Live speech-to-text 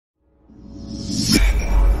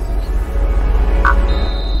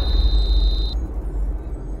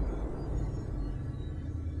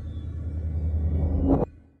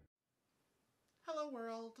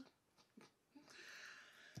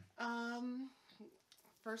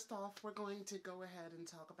First off, we're going to go ahead and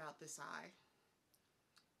talk about this eye.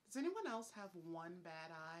 Does anyone else have one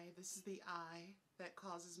bad eye? This is the eye that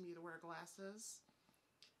causes me to wear glasses.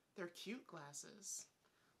 They're cute glasses.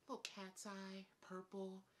 Little cat's eye,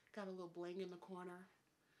 purple, got a little bling in the corner.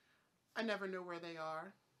 I never know where they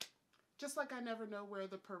are. Just like I never know where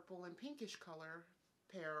the purple and pinkish color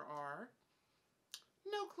pair are.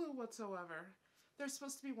 No clue whatsoever. There's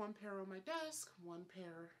supposed to be one pair on my desk, one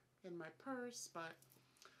pair in my purse, but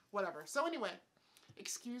whatever. So anyway,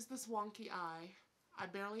 excuse this wonky eye. I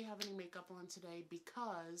barely have any makeup on today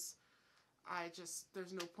because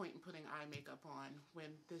there's no point in putting eye makeup on when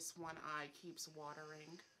this one eye keeps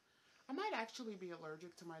watering. I might actually be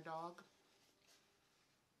allergic to my dog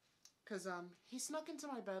because he snuck into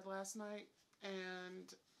my bed last night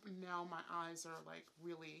and now my eyes are like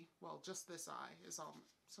really, well, just this eye is all,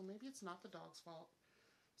 so maybe it's not the dog's fault.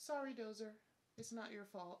 Sorry, Dozer, it's not your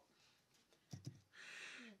fault.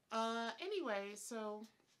 Anyway, so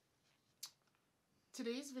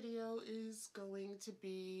today's video is going to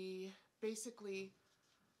be basically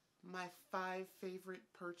my 5 favorite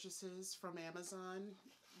purchases from Amazon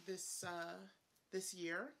this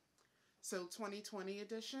year. So 2020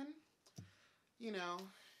 edition. You know,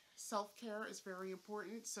 self-care is very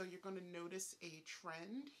important, so you're going to notice a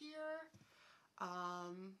trend here.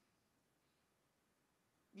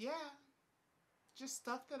 Yeah, just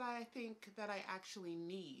stuff that I think that I actually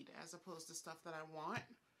need as opposed to stuff that I want.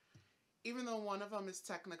 Even though one of them is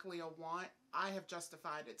technically a want, I have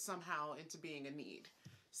justified it somehow into being a need.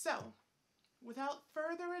 So, without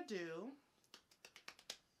further ado,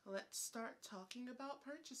 let's start talking about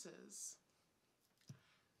purchases.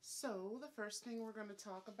 So, the first thing we're going to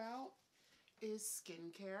talk about is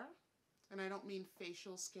skincare. And I don't mean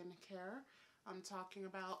facial skincare. I'm talking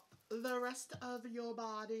about the rest of your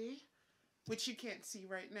body, which you can't see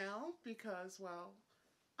right now because, well,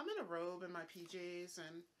 I'm in a robe and my PJs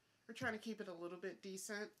and we're trying to keep it a little bit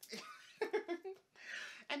decent.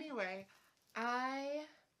 Anyway, I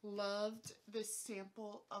loved this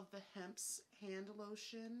sample of the Hemp's hand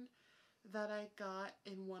lotion that I got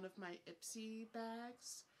in one of my Ipsy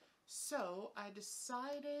bags. So I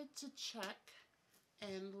decided to check,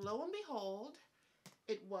 and lo and behold,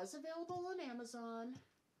 it was available on Amazon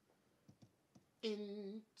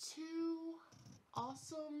in 2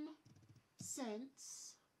 awesome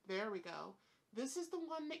scents. There we go. This is the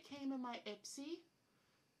one that came in my Ipsy.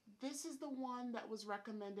 This is the one that was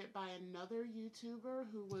recommended by another YouTuber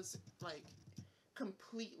who was like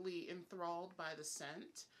completely enthralled by the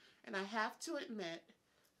scent. And I have to admit,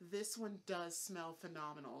 this one does smell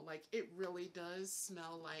phenomenal. Like, it really does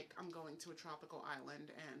smell like I'm going to a tropical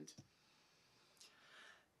island and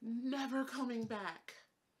never coming back.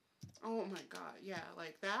 Oh my god, yeah,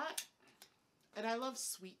 like that. And I love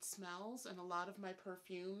sweet smells, and a lot of my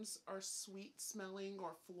perfumes are sweet smelling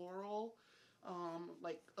or floral,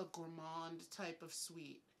 like a gourmand type of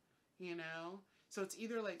sweet, you know? So it's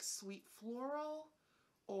either like sweet floral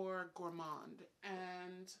or gourmand.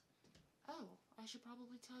 And, oh, I should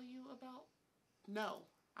probably tell you about, no,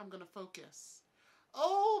 I'm gonna focus.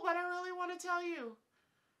 Oh, but I really want to tell you.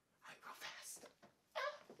 All right, real fast.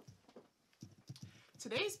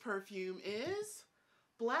 Today's perfume is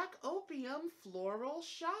Black Opium Floral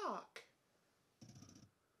Shock.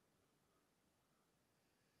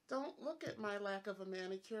 Don't look at my lack of a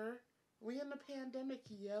manicure. We in the pandemic,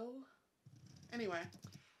 yo. Anyway,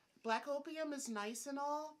 Black Opium is nice and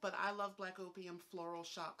all, but I love Black Opium Floral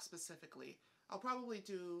Shock specifically. I'll probably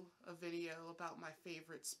do a video about my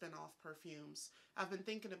favorite spin-off perfumes. I've been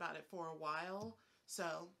thinking about it for a while,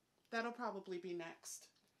 so that'll probably be next.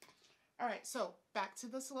 Alright, so back to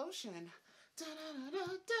this lotion.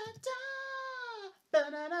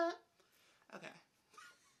 Da-da-da-da-da-da. Okay.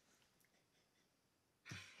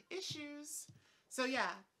 Issues. So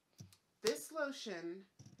yeah, this lotion,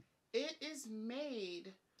 it is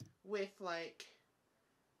made with like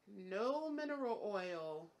no mineral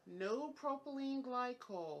oil, no propylene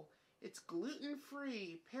glycol. It's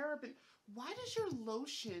gluten-free, paraben. Why does your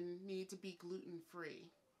lotion need to be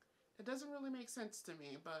gluten-free? It doesn't really make sense to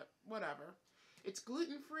me, but whatever. It's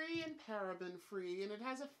gluten-free and paraben-free, and it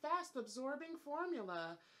has a fast-absorbing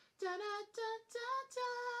formula. Da-da-da-da-da!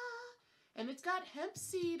 And it's got hemp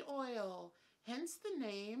seed oil, hence the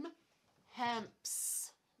name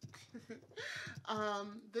Hemp's.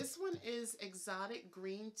 This one is Exotic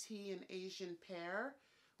Green Tea and Asian Pear,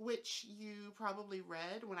 which you probably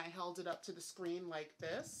read when I held it up to the screen like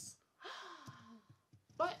this.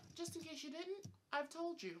 But just in case you didn't, I've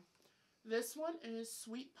told you. This one is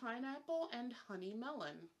Sweet Pineapple and Honey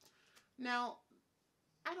Melon. Now,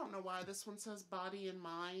 I don't know why this one says Body and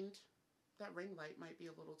Mind. that ring light might be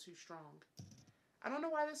a little too strong. I don't know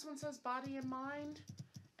why this one says Body and Mind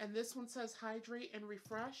and this one says Hydrate and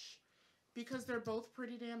Refresh, because they're both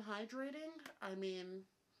pretty damn hydrating. I mean,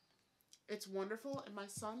 it's wonderful. And my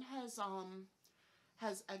son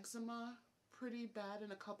has eczema pretty bad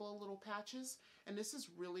in a couple of little patches, and this has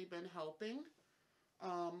really been helping,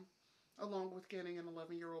 along with getting an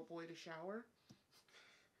 11-year-old boy to shower.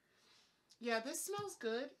 Yeah, this smells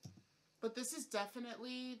good, but this is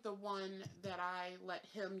definitely the one that I let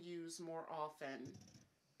him use more often,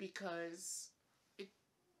 because it,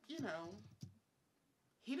 you know,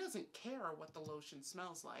 he doesn't care what the lotion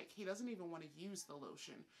smells like. He doesn't even want to use the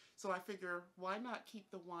lotion. So I figure, why not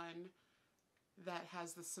keep the one that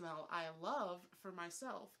has the smell I love for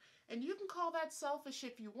myself? And you can call that selfish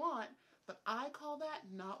if you want, but I call that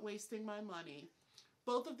not wasting my money.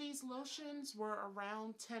 Both of these lotions were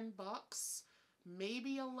around 10 bucks,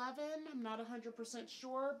 maybe 11. I'm not 100%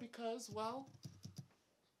 sure because, well,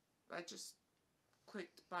 I just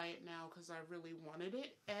clicked buy it now because I really wanted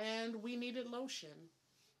it, and we needed lotion.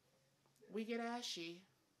 We get ashy.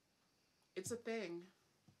 It's a thing.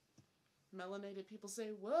 Melanated people say,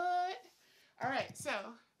 what? All right, so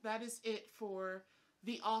that is it for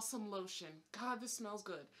the awesome lotion. God, this smells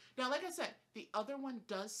good. Now, like I said, the other one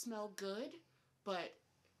does smell good, but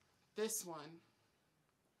this one,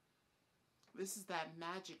 this is that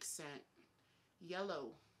magic scent.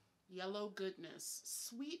 Yellow goodness.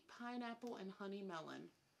 Sweet pineapple and honey melon.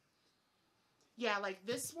 Yeah, like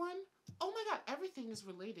this one, oh my God, everything is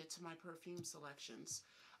related to my perfume selections.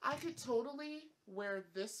 I could totally wear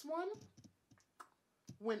this one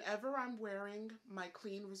whenever I'm wearing my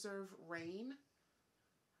Clean Reserve Rain.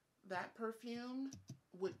 That perfume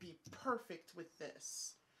would be perfect with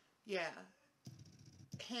this. Yeah,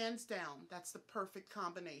 hands down, that's the perfect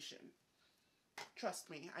combination. Trust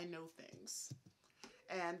me, I know things.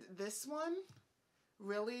 And this one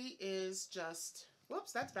really is just,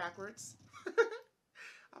 whoops, that's backwards.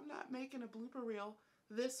 I'm not making a blooper reel.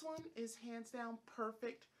 This one is hands down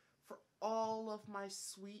perfect for all of my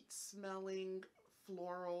sweet smelling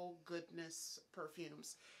floral goodness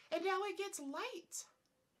perfumes. And now it gets light.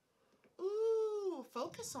 Ooh,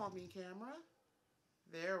 focus on me, camera.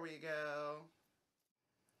 There we go.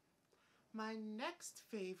 My next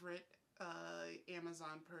favorite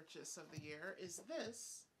Amazon purchase of the year is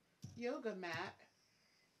this yoga mat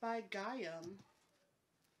by Gaiam.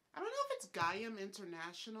 I don't know if it's Gaiam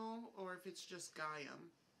International or if it's just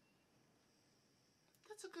Gaiam.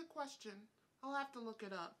 That's a good question. I'll have to look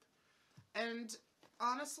it up. And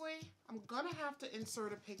honestly, I'm gonna have to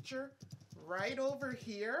insert a picture right over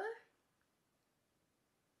here.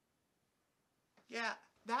 Yeah,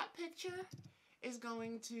 that picture is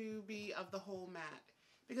going to be of the whole mat,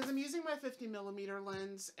 because I'm using my 50mm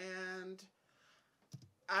lens and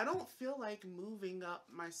I don't feel like moving up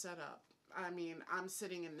my setup. I mean, I'm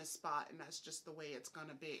sitting in this spot and that's just the way it's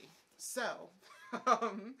gonna be. So,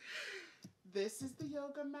 this is the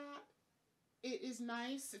yoga mat. It is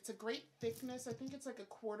nice. It's a great thickness. I think it's like a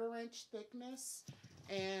 1/4 inch thickness,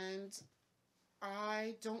 and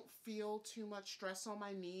I don't feel too much stress on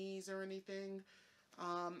my knees or anything.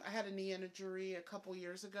 I had a knee injury a couple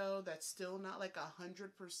years ago that's still not like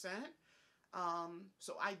 100%.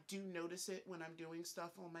 So I do notice it when I'm doing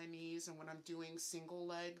stuff on my knees and when I'm doing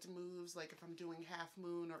single-legged moves, like if I'm doing half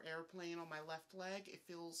moon or airplane on my left leg, it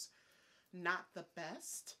feels not the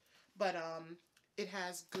best, but it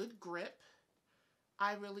has good grip.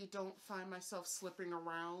 I really don't find myself slipping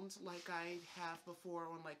around like I have before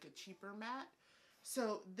on like a cheaper mat.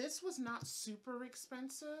 So this was not super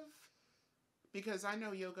expensive, because I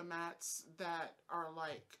know yoga mats that are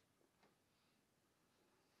like,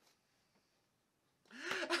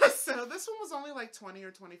 so this one was only like 20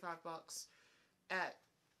 or 25 bucks. At,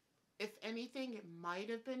 if anything, it might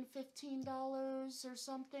have been $15 or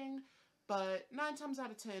something, but 9 times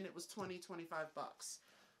out of 10, it was 20, 25 bucks.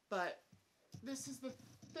 But this is the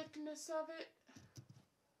thickness of it.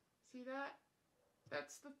 See that?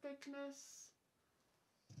 That's the thickness.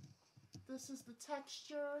 This is the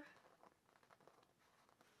texture.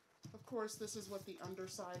 Of course, this is what the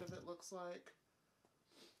underside of it looks like.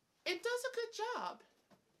 It does a good job.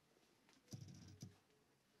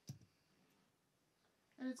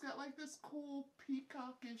 And it's got like this cool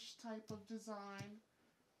peacockish type of design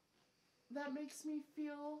that makes me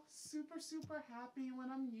feel super, super happy when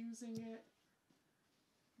I'm using it.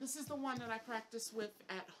 This is the one that I practice with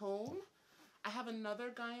at home. I have another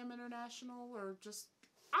Gaiam International, or just,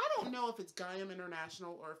 I don't know if it's Gaiam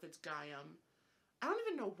International or if it's Gaiam. I don't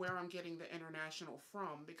even know where I'm getting the international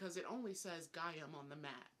from, because it only says Gaiam on the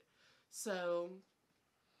mat. So,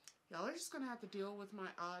 Y'all are just gonna have to deal with my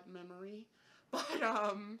odd memory. But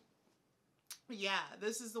yeah,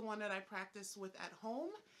 this is the one that I practice with at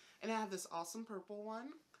home. And I have this awesome purple one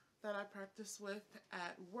that I practice with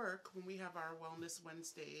at work when we have our Wellness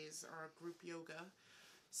Wednesdays, our group yoga.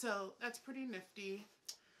 So that's pretty nifty.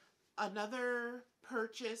 Another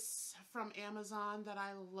purchase from Amazon that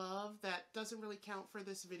I love that doesn't really count for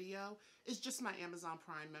this video is just my Amazon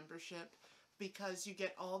Prime membership, because you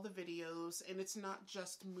get all the videos, and it's not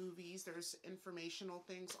just movies, there's informational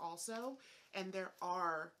things also, and there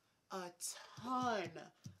are a ton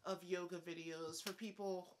of yoga videos for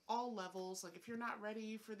people all levels. Like if you're not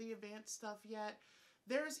ready for the advanced stuff yet,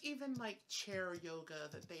 there's even like chair yoga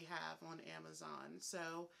that they have on Amazon.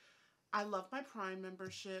 So I love my Prime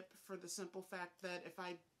membership for the simple fact that if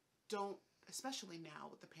I don't, especially now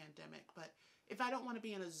with the pandemic, but if I don't want to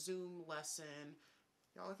be in a Zoom lesson,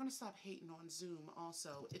 y'all are going to stop hating on Zoom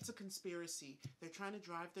also. It's a conspiracy. They're trying to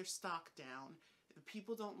drive their stock down. The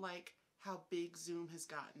people don't like how big Zoom has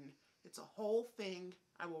gotten. It's a whole thing.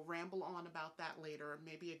 I will ramble on about that later.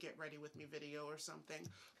 Maybe a get ready with me video or something.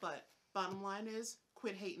 But bottom line is,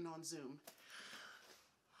 quit hating on Zoom.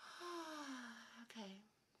 Okay.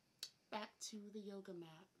 Back to the yoga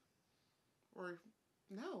mat. Or,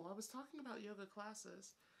 no, I was talking about yoga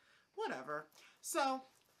classes. Whatever. So,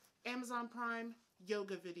 Amazon Prime,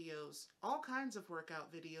 yoga videos, all kinds of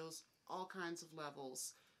workout videos, all kinds of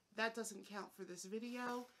levels. That doesn't count for this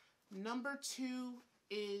video. Number 2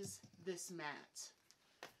 is this mat.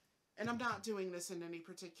 And I'm not doing this in any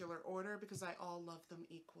particular order because I all love them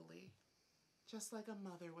equally. Just like a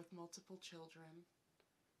mother with multiple children.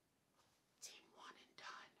 Team one and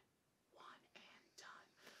done.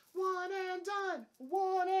 One and done.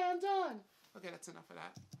 One and done. Okay, that's enough of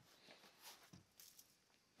that.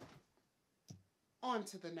 On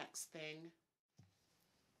to the next thing.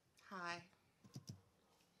 Hi.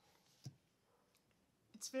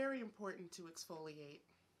 It's very important to exfoliate.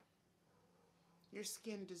 Your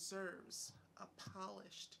skin deserves a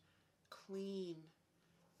polished, clean,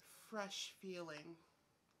 fresh feeling.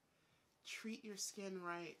 Treat your skin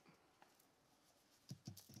right.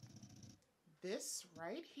 This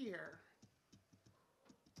right here,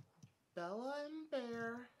 Bella and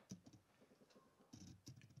Bear,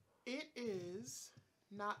 it is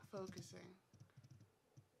not focusing.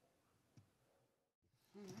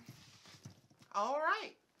 All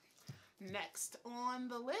right. Next on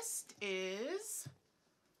the list is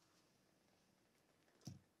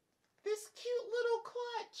this cute little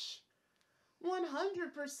clutch.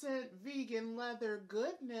 100% vegan leather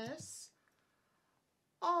goodness.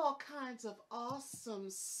 All kinds of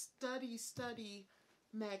awesome study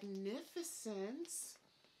magnificence.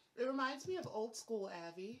 It reminds me of old school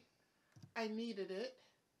Abby. I needed it.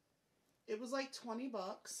 It was like 20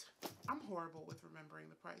 bucks. I'm horrible with remembering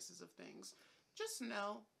the prices of things. Just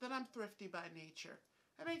know that I'm thrifty by nature.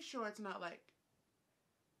 I make sure it's not like,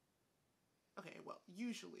 okay, well,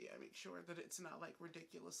 usually I make sure that it's not like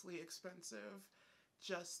ridiculously expensive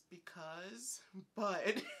just because,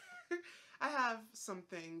 but I have some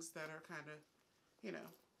things that are kind of, you know,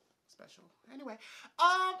 special. Anyway, as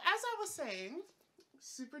I was saying,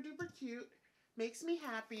 super duper cute, makes me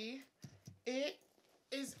happy. It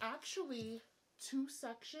is actually 2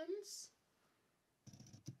 sections.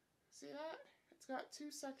 See that? It's got 2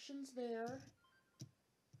 sections there.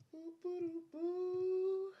 Boo, boo, boo,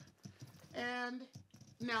 boo. And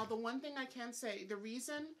now the one thing I can say, the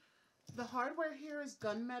reason the hardware here is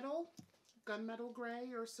gunmetal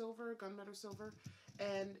gray or silver, gunmetal silver,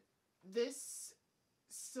 and this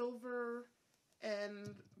silver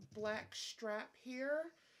and black strap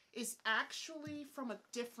here is actually from a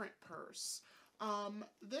different purse.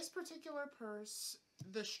 This particular purse,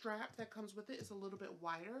 the strap that comes with it is a little bit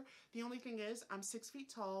wider. The only thing is I'm 6 feet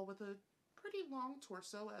tall with a pretty long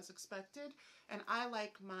torso as expected, and I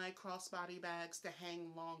like my crossbody bags to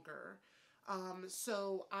hang longer.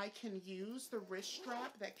 So I can use the wrist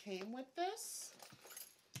strap that came with this.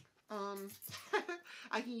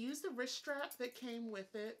 I can use the wrist strap that came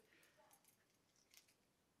with it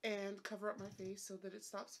and cover up my face so that it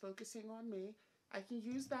stops focusing on me. I can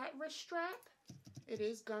use that wrist strap. It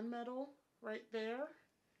is gunmetal right there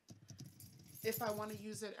if I want to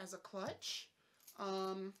use it as a clutch.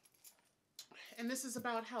 And this is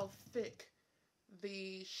about how thick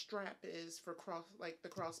the strap is for the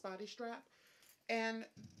crossbody strap. And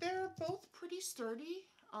they're both pretty sturdy.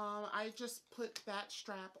 I just put that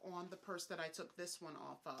strap on the purse that I took this one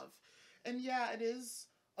off of. And yeah, it is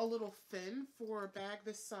a little thin for a bag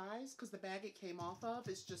this size because the bag it came off of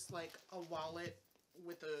is just like a wallet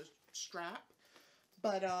with a strap.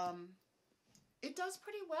 But It does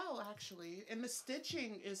pretty well, actually. And the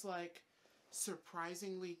stitching is like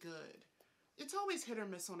surprisingly good. It's always hit or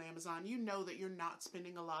miss on Amazon. You know that you're not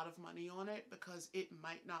spending a lot of money on it because it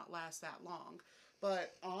might not last that long.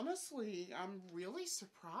 But honestly, I'm really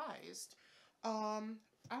surprised. I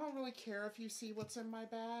don't really care if you see what's in my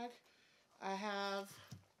bag. I have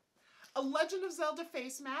a Legend of Zelda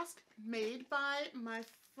face mask made by my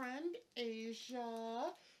friend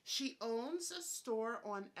Asia. She owns a store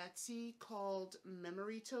on Etsy called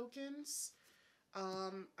Memory Tokens.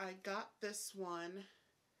 I got this one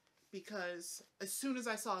because as soon as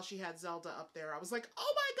I saw she had Zelda up there, I was like,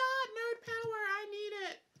 oh my god, nerd power, I need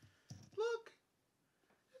it. Look,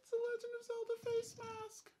 it's a Legend of Zelda face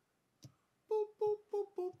mask. Boop, boop, boop,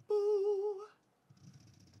 boop, boo.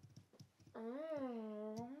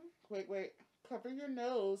 Oh. Wait. Cover your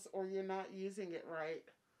nose or you're not using it right.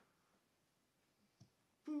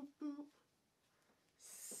 Boop, boop.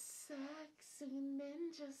 Sexy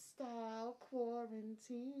ninja style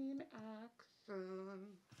quarantine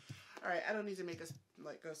action. Alright, I don't need to make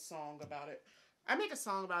a song about it. I make a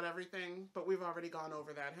song about everything, but we've already gone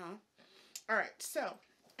over that, huh? Alright, so,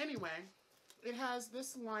 anyway, it has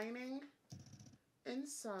this lining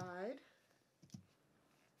inside.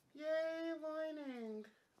 Yay, lining.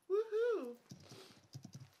 Woohoo!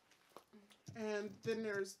 And then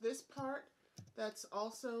there's this part that's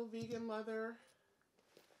also vegan leather,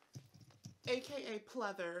 aka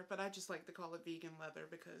pleather, but I just like to call it vegan leather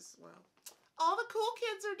because, well, all the cool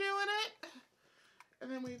kids are doing it.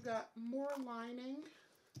 And then we've got more lining.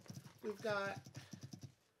 We've got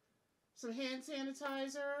some hand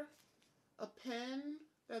sanitizer, a pen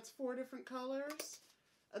that's 4 different colors,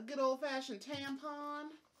 a good old-fashioned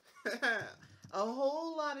tampon, a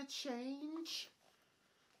whole lot of change.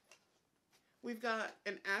 We've got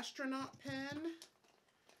an astronaut pen.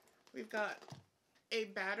 We've got a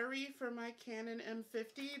battery for my Canon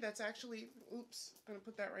M50. That's actually, oops, I'm gonna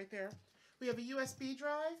put that right there. We have a USB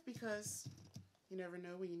drive because you never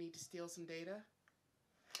know when you need to steal some data.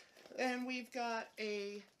 And we've got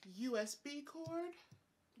a USB cord,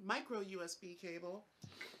 micro USB cable,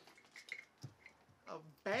 a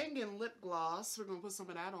banging lip gloss. We're gonna put some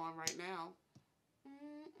of that on right now.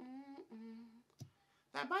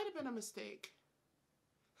 That might have been a mistake.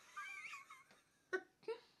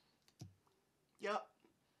 Yup.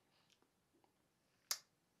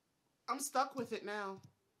 I'm stuck with it now.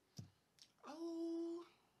 Oh.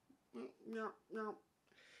 No.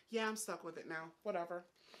 Yeah, I'm stuck with it now. Whatever.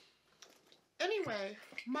 Anyway,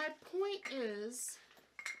 my point is,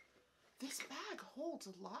 this bag holds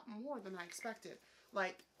a lot more than I expected.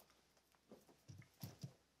 Like,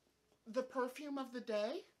 the perfume of the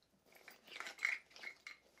day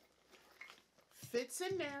fits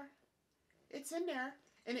in there. It's in there.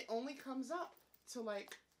 And it only comes up to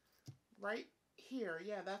like right here.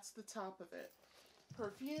 Yeah, that's the top of it.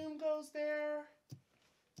 Perfume goes there.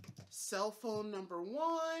 Cell phone number 1.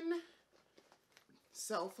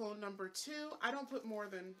 Cell phone number 2. I don't put more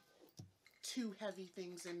than 2 heavy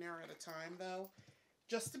things in there at a time though.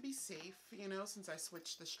 Just to be safe, you know, since I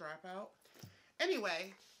switched the strap out.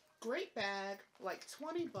 Anyway, great bag. Like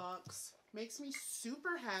 20 bucks. Makes me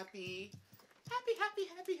super happy.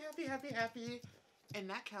 Happy. And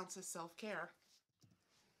that counts as self-care.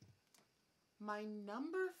 My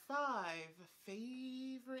number 5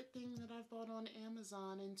 favorite thing that I've bought on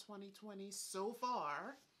Amazon in 2020 so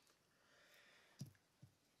far.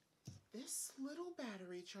 This little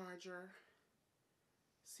battery charger.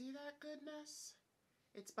 See that goodness?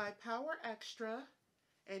 It's by Power Extra.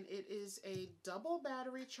 And it is a double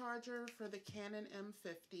battery charger for the Canon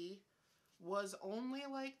M50. Was only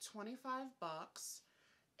like 25 bucks.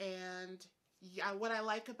 And yeah, what I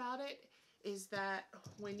like about it is that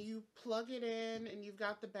when you plug it in and you've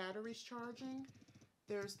got the batteries charging,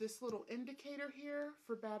 there's this little indicator here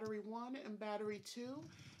for battery 1 and battery 2.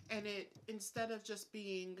 And it, instead of just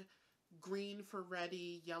being green for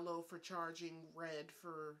ready, yellow for charging, red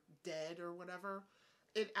for dead or whatever,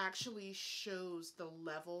 it actually shows the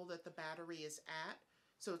level that the battery is at.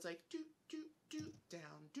 So it's like doot, doot, doot,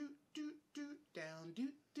 down, doot, doot, doot, down,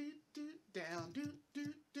 doot, doot, doot, down, doot,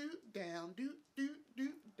 doot, doot, down, doot, doot,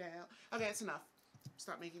 doot, down. Okay, that's enough.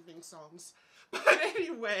 Stop making things songs. But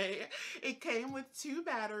anyway, it came with 2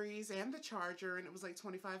 batteries and the charger, and it was like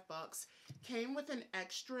 25 bucks. Came with an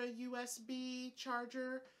extra USB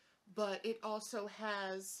charger, but it also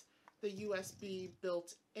has the USB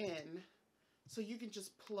built in. So you can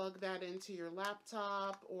just plug that into your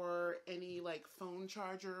laptop or any like phone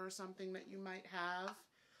charger or something that you might have.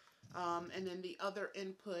 And then the other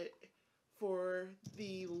input for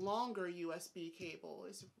the longer USB cable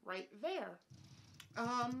is right there.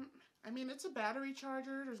 I mean, it's a battery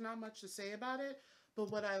charger. There's not much to say about it.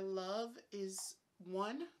 But what I love is,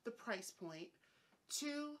 one, the price point.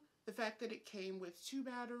 Two, the fact that it came with 2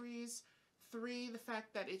 batteries. 3, the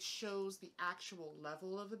fact that it shows the actual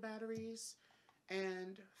level of the batteries.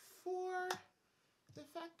 And 4, the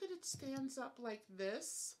fact that it stands up like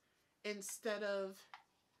this instead of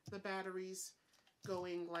the batteries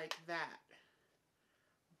going like that.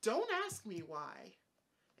 Don't ask me why.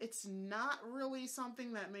 It's not really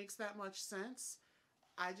something that makes that much sense.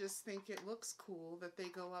 I just think it looks cool that they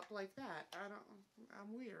go up like that.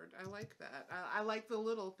 I'm weird. I like that. I like the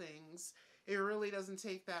little things. It really doesn't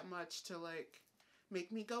take that much to like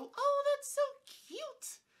make me go, oh, that's so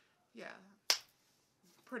cute. Yeah,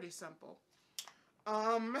 pretty simple.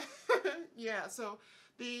 Yeah, so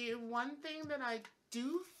the one thing that I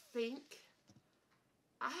do think,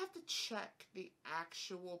 I have to check the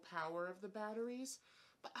actual power of the batteries,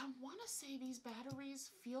 but I want to say these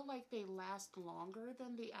batteries feel like they last longer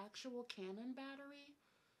than the actual Canon battery.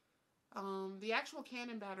 The actual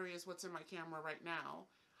Canon battery is what's in my camera right now.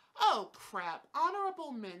 Oh, crap.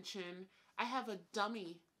 Honorable mention, I have a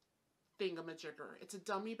dummy thingamajigger. It's a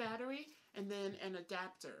dummy battery and then an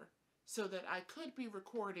adapter so that I could be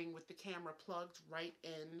recording with the camera plugged right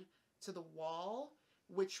in to the wall,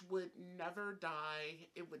 which would never die.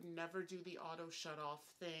 It would never do the auto shut off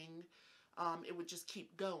thing. It would just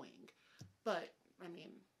keep going. But, I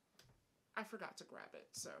mean, I forgot to grab it,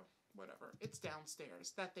 so whatever. It's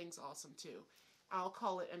downstairs. That thing's awesome too. I'll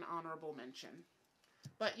call it an honorable mention.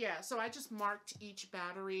 But yeah, so I just marked each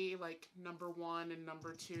battery like number 1 and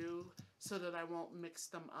number 2 so that I won't mix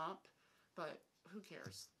them up. But who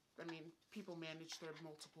cares? I mean, people manage their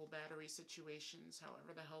multiple battery situations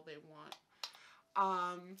however the hell they want.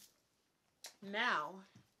 Now,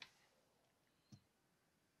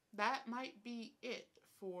 that might be it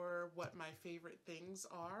for what my favorite things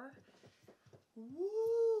are. Woo!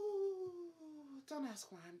 Don't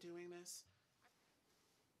ask why I'm doing this.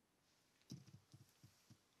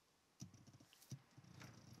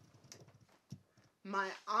 My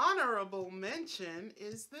honorable mention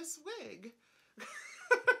is this wig.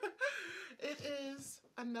 It is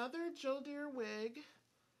another Joe Deere wig.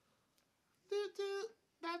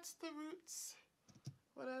 That's the roots.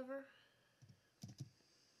 Whatever.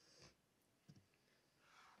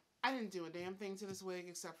 I didn't do a damn thing to this wig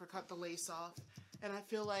except for cut the lace off. And I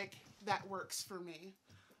feel like that works for me.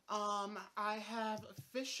 I have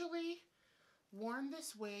officially worn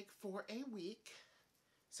this wig for a week,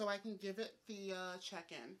 so I can give it the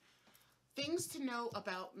check-in. Things to know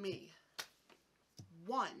about me.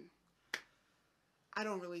 1, I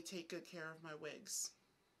don't really take good care of my wigs.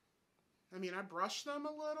 I mean, I brush them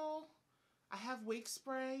a little. I have wig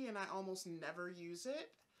spray and I almost never use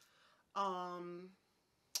it.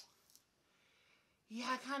 Yeah,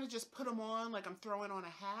 I kind of just put them on like I'm throwing on a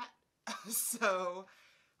hat. So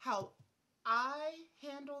how I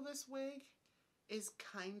handle this wig is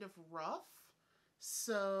kind of rough.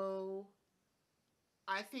 So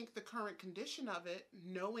I think the current condition of it,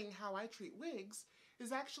 knowing how I treat wigs,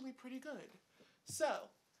 is actually pretty good. So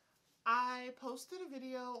I posted a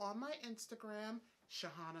video on my Instagram,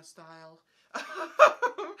 Shahana style.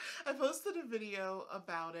 I posted a video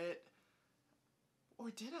about it. Or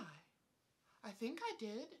did I? I think I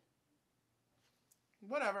did.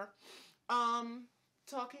 Whatever.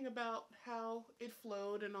 Talking about how it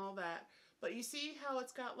flowed and all that. But you see how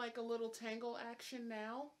it's got like a little tangle action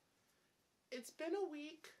now? It's been a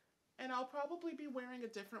week, and I'll probably be wearing a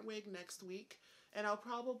different wig next week. And I'll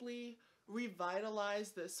probably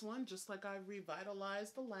revitalize this one just like I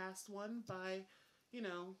revitalized the last one by, you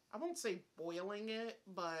know, I won't say boiling it,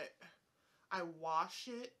 but I wash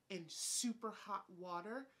it in super hot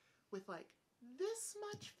water with like this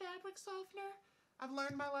much fabric softener. I've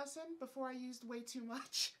learned my lesson before I used way too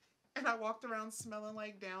much and I walked around smelling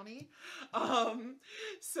like Downy.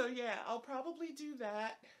 So yeah, I'll probably do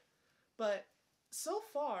that. But so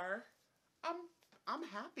far, I'm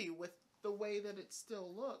happy with the way that it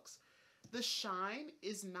still looks. The shine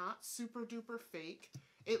is not super duper fake.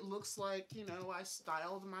 It looks like, you know, I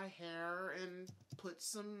styled my hair and put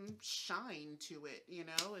some shine to it, you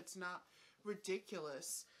know? It's not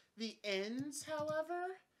ridiculous. The ends,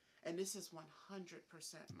 however, and this is 100%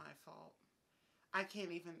 my fault. I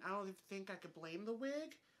don't even think I could blame the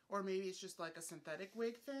wig, or maybe it's just like a synthetic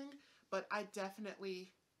wig thing, but I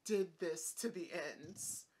definitely did this to the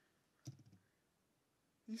ends.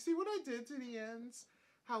 You see what I did to the ends?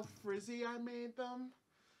 How frizzy I made them?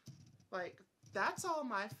 Like, that's all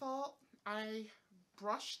my fault. I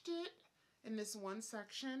brushed it in this one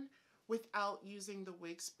section without using the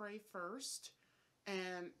wig spray first.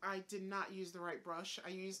 and I did not use the right brush. I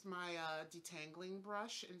used my detangling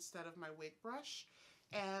brush instead of my wig brush.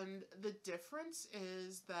 And the difference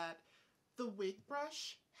is that the wig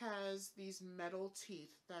brush has these metal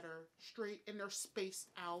teeth that are straight and they're spaced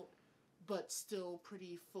out, but still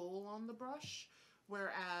pretty full on the brush.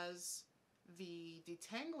 Whereas the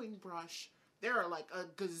detangling brush, there are like a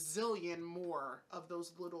gazillion more of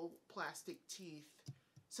those little plastic teeth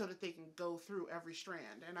so that they can go through every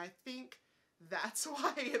strand. And I think that's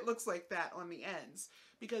why it looks like that on the ends.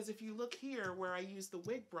 Because if you look here where I use the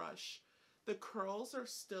wig brush, the curls are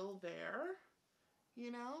still there,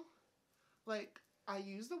 you know? Like, I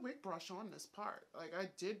use the wig brush on this part. Like, I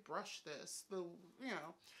did brush this, you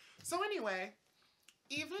know. So anyway,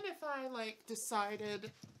 even if I, like,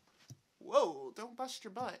 decided, whoa, don't bust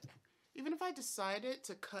your butt. Even if I decided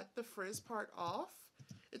to cut the frizz part off,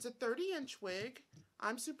 it's a 30-inch wig.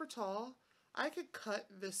 I'm super tall. I could cut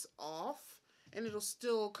this off, and it'll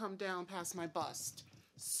still come down past my bust.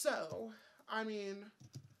 So, I mean,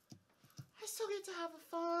 I still get to have a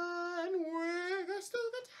fun wig. I still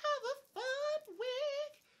get to have a fun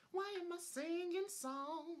wig. Why am I singing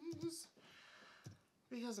songs?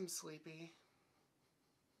 Because I'm sleepy.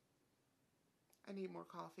 I need more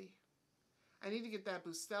coffee. I need to get that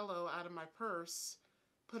Bustelo out of my purse,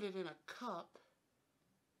 put it in a cup.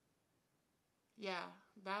 Yeah,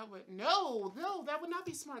 that would, no, that would not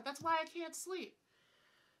be smart. That's why I can't sleep.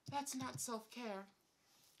 That's not self-care.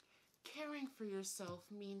 Caring for yourself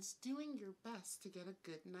means doing your best to get a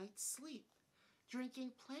good night's sleep,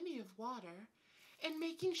 drinking plenty of water, and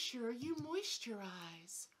making sure you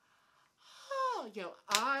moisturize. Oh, yo,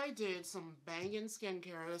 I did some banging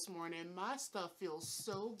skincare this morning. My stuff feels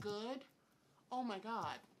so good. Oh my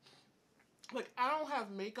God. Like, I don't have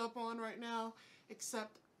makeup on right now,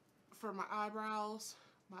 except for my eyebrows,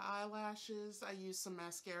 my eyelashes. I use some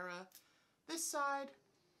mascara. This side,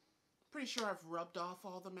 pretty sure I've rubbed off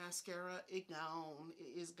all the mascara. It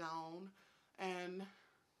is gone. And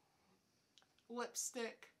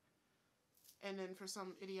lipstick. And then for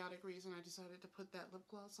some idiotic reason, I decided to put that lip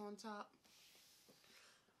gloss on top.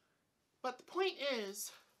 But the point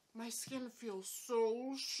is, my skin feels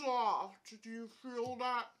so soft. Do you feel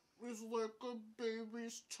that? It's like a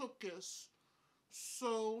baby's tuchus.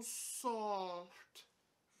 So soft.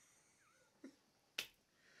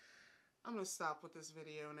 I'm gonna stop with this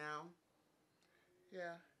video now.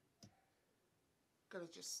 Yeah. Gotta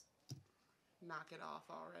just knock it off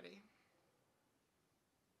already.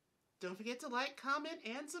 Don't forget to like, comment,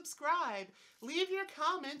 and subscribe. Leave your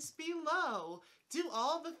comments below. Do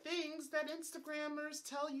all the things that Instagrammers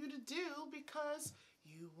tell you to do because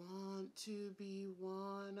you want to be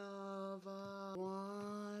one of us.